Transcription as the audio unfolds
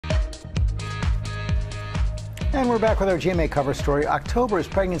And we're back with our GMA cover story. October is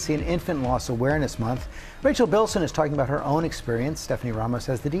Pregnancy and Infant Loss Awareness Month. Rachel Bilson is talking about her own experience. Stephanie Ramos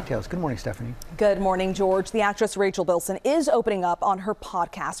has the details. Good morning, Stephanie. Good morning, George. The actress Rachel Bilson is opening up on her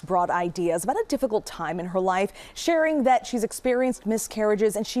podcast, Broad Ideas, about a difficult time in her life, sharing that she's experienced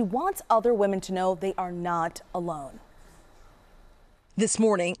miscarriages and she wants other women to know they are not alone. This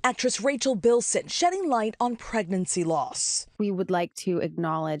morning, actress Rachel Bilson shedding light on pregnancy loss. We would like to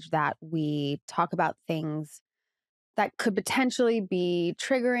acknowledge that we talk about things that could potentially be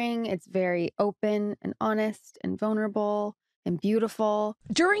triggering. It's very open and honest and vulnerable and beautiful.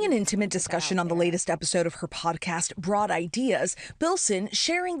 During an intimate discussion on the latest episode of her podcast, Broad Ideas, Bilson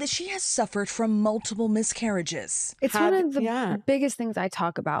sharing that she has suffered from multiple miscarriages. It's one of the biggest things I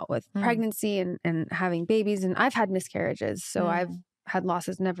talk about with pregnancy and having babies. And I've had miscarriages, so I've had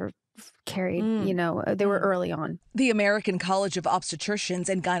losses, never carried, they were early on. The American College of Obstetricians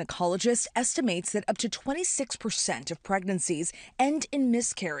and Gynecologists estimates that up to 26% of pregnancies end in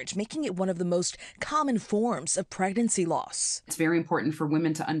miscarriage, making it one of the most common forms of pregnancy loss. It's very important for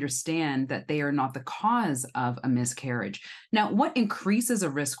women to understand that they are not the cause of a miscarriage. Now, what increases a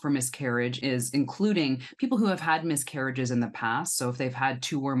risk for miscarriage is including people who have had miscarriages in the past. So if they've had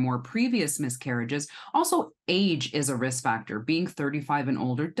 2 or more previous miscarriages, also age is a risk factor. Being 35 and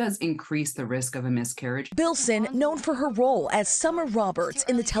older does increase the risk of a miscarriage. Bilson, known for her role as Summer Roberts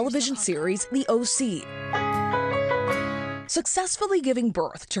in the television series The OC, successfully giving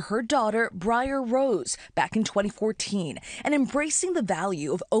birth to her daughter, Briar Rose, back in 2014, and embracing the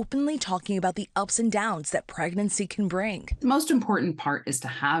value of openly talking about the ups and downs that pregnancy can bring. The most important part is to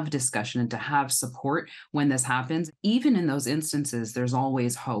have discussion and to have support when this happens. Even in those instances, there's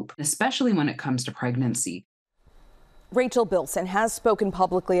always hope, especially when it comes to pregnancy. Rachel Bilson has spoken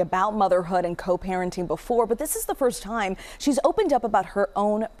publicly about motherhood and co-parenting before, but this is the first time she's opened up about her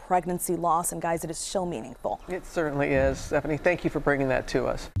own pregnancy loss. And guys, it is so meaningful. It certainly is. Stephanie, thank you for bringing that to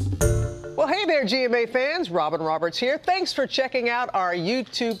us. Well, hey there, GMA fans. Robin Roberts here. Thanks for checking out our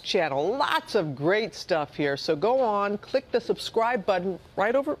YouTube channel. Lots of great stuff here. So go on, click the subscribe button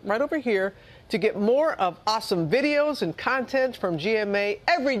right over here to get more of awesome videos and content from GMA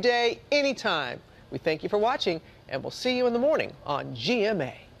every day, anytime. We thank you for watching, and we'll see you in the morning on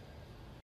GMA.